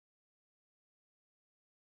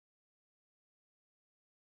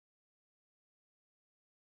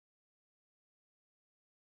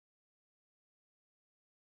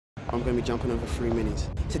I'm going to be jumping over 3 minis.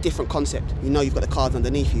 It's a different concept. You know you've got the cards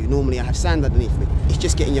underneath you. Normally I have sand underneath me. It's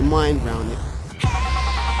just getting your mind around it.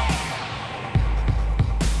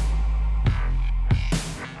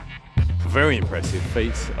 Very impressive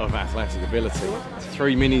feat of athletic ability.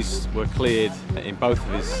 3 minis were cleared in both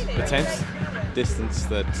of his attempts. Distance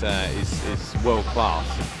that is world class.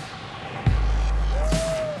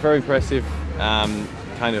 Very impressive,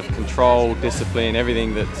 kind of control, discipline,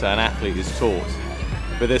 everything that an athlete is taught.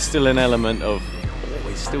 But there's still an element of, oh,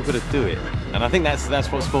 he's still got to do it. And I think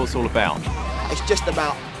that's what sport's all about. It's just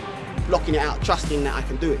about blocking it out, trusting that I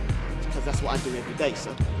can do it, because that's what I do every day.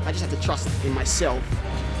 So I just have to trust in myself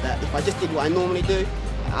that if I just did what I normally do,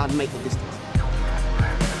 I'd make the distance.